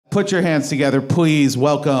Put your hands together, please.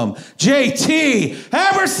 Welcome JT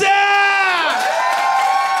Habersaat!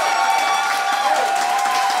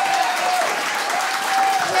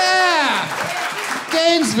 Yeah!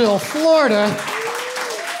 Gainesville, Florida.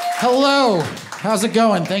 Hello. How's it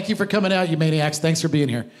going? Thank you for coming out, you maniacs. Thanks for being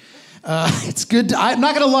here. It's good. I'm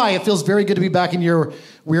not going to lie. It feels very good to be back in your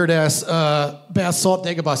weird-ass bath salt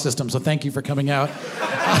Dagobah system, so thank you for coming out.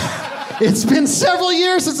 It's been several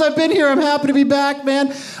years since I've been here. I'm happy to be back,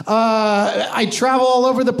 man. I travel all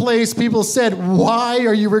over the place. People said, why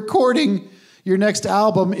are you recording your next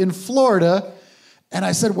album in Florida? And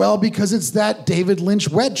I said, well, because it's that David Lynch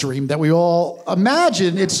wet dream that we all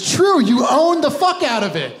imagine. It's true. You own the fuck out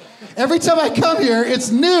of it. Every time I come here,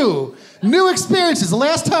 it's new. New experiences. The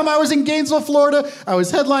last time I was in Gainesville, Florida, I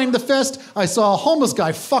was headlining the fest. I saw a homeless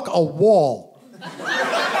guy fuck a wall.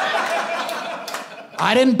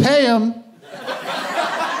 I didn't pay him.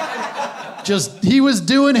 Just, he was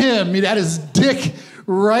doing him. He had his dick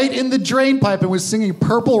right in the drain pipe and was singing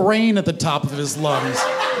Purple Rain at the top of his lungs.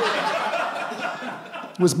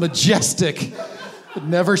 It was majestic. I'd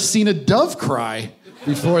never seen a dove cry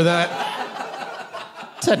before that.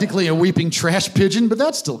 Technically a weeping trash pigeon, but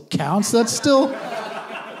that still counts. That's still...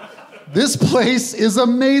 This place is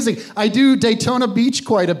amazing. I do Daytona Beach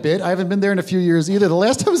quite a bit. I haven't been there in a few years either. The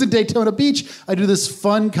last time I was in Daytona Beach, I do this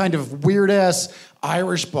fun kind of weird-ass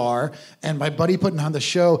Irish bar, and my buddy putting on the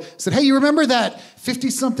show said, hey, you remember that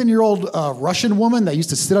 50-something-year-old Russian woman that used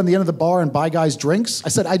to sit on the end of the bar and buy guys drinks? I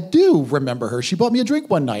said, I do remember her. She bought me a drink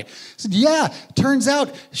one night. I said, yeah, turns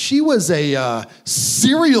out she was a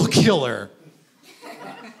serial killer.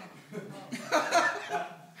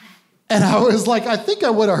 And I was like, I think I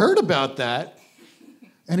would have heard about that.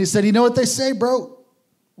 And he said, you know what they say, bro?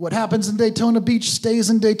 What happens in Daytona Beach stays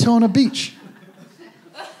in Daytona Beach.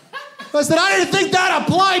 I said, I didn't think that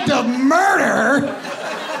applied to murder.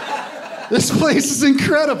 This place is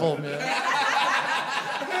incredible, man.